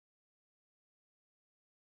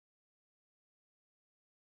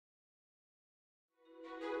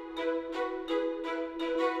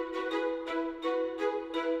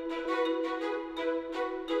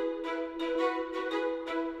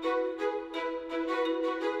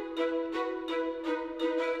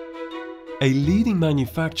A leading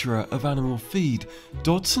manufacturer of animal feed,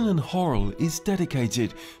 Dodson Horrell is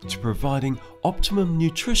dedicated to providing optimum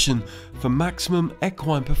nutrition for maximum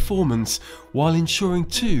equine performance while ensuring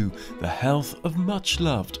too the health of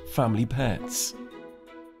much-loved family pets.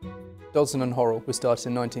 Dodson Horrell was started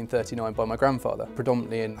in 1939 by my grandfather,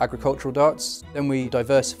 predominantly in agricultural darts. Then we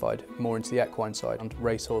diversified more into the equine side, onto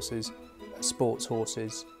racehorses, sports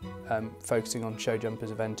horses, focusing on show jumpers,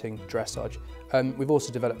 eventing, dressage. We've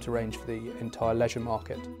also developed a range for the entire leisure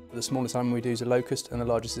market. The smallest animal we do is a locust and the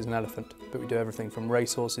largest is an elephant, but we do everything from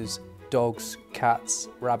racehorses, dogs, cats,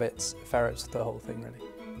 rabbits, ferrets, the whole thing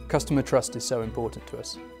really. Customer trust is so important to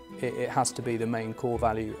us. It has to be the main core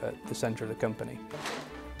value at the centre of the company.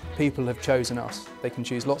 People have chosen us. They can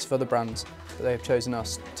choose lots of other brands, but they have chosen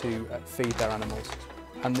us to feed their animals.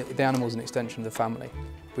 And the animal is an extension of the family.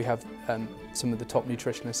 We have some of the top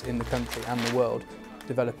nutritionists in the country and the world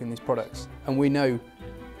developing these products. And we know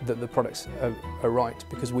that the products are right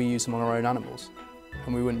because we use them on our own animals.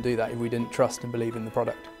 And we wouldn't do that if we didn't trust and believe in the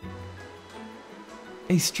product.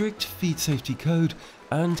 A strict feed safety code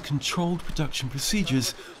and controlled production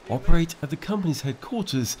procedures operate at the company's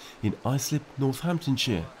headquarters in Islip,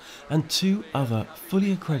 Northamptonshire, and 2 other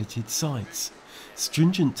fully accredited sites.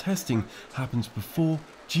 Stringent testing happens before,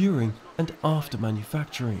 during and after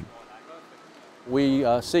manufacturing. We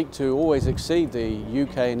seek to always exceed the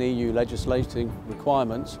UK and EU legislating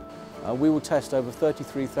requirements. We will test over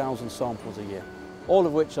 33,000 samples a year, all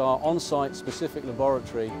of which our on-site specific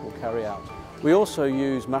laboratory will carry out. We also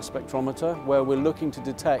use mass spectrometer, where we're looking to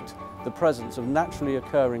detect the presence of naturally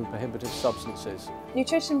occurring prohibitive substances.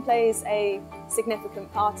 Nutrition plays a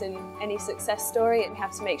significant part in any success story. We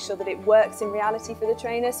have to make sure that it works in reality for the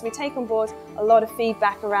trainers. So we take on board a lot of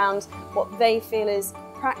feedback around what they feel is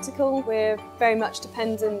practical. We're very much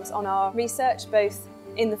dependent on our research, both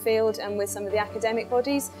in the field and with some of the academic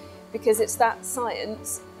bodies, because it's that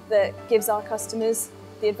science that gives our customers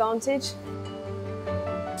the advantage.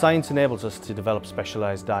 Science enables us to develop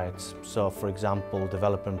specialised diets. So, for example,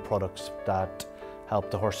 developing products that help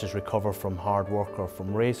the horses recover from hard work or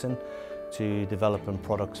from racing, to developing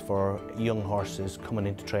products for young horses coming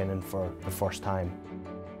into training for the first time.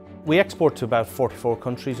 We export to about 44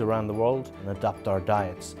 countries around the world and adapt our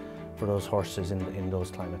diets for those horses in those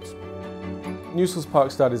climates. Newsells Park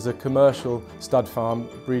Stud is a commercial stud farm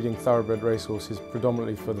breeding thoroughbred racehorses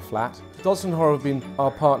predominantly for the flat. Dodson Horrell have been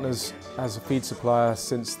our partners as a feed supplier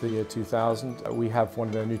since the year 2000. We have one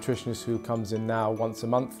of their nutritionists who comes in now once a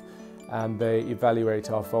month and they evaluate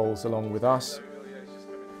our foals along with us.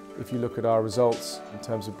 If you look at our results in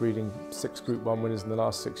terms of breeding 6 Group 1 winners in the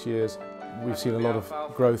last 6 years, we've seen a lot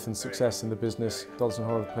of growth and success in the business. Dodson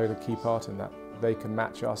Horrell have played a key part in that. They can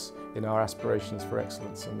match us in our aspirations for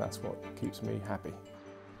excellence, and that's what keeps me happy.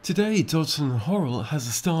 Today, Dodson Horrell has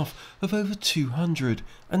a staff of over 200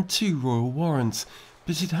 and 2 royal warrants,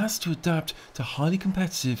 but it has to adapt to highly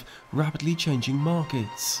competitive, rapidly changing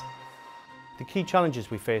markets. The key challenges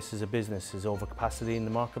we face as a business is overcapacity in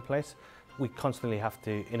the marketplace. We constantly have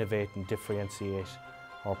to innovate and differentiate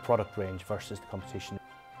our product range versus the competition.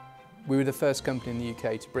 We were the first company in the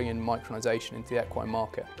UK to bring in micronisation into the equine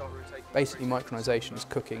market. Basically, micronisation is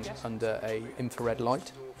cooking under an infrared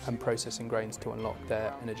light and processing grains to unlock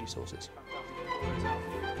their energy sources.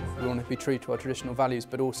 We want to be true to our traditional values,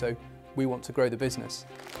 but also we want to grow the business.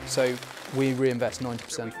 So we reinvest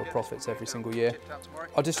 90% of our profits every single year.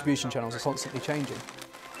 Our distribution channels are constantly changing.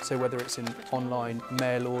 So whether it's in online,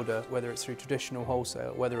 mail order, whether it's through traditional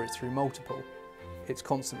wholesale, whether it's through multiple, it's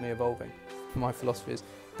constantly evolving. My philosophy is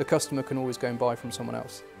the customer can always go and buy from someone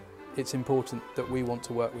else. It's important that we want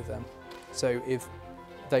to work with them. So if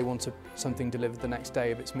they want something delivered the next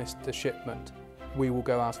day, if it's missed the shipment, we will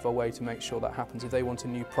go out of our way to make sure that happens. If they want a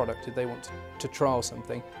new product, if they want to trial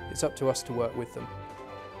something, it's up to us to work with them.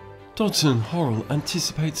 Dodson Horrell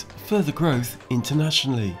anticipates further growth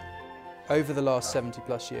internationally. Over the last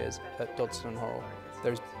 70+ years at Dodson Horrell,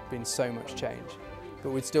 there's been so much change.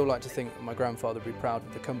 But we'd still like to think that my grandfather would be proud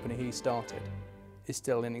of the company he started is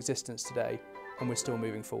still in existence today, and we're still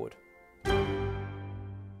moving forward.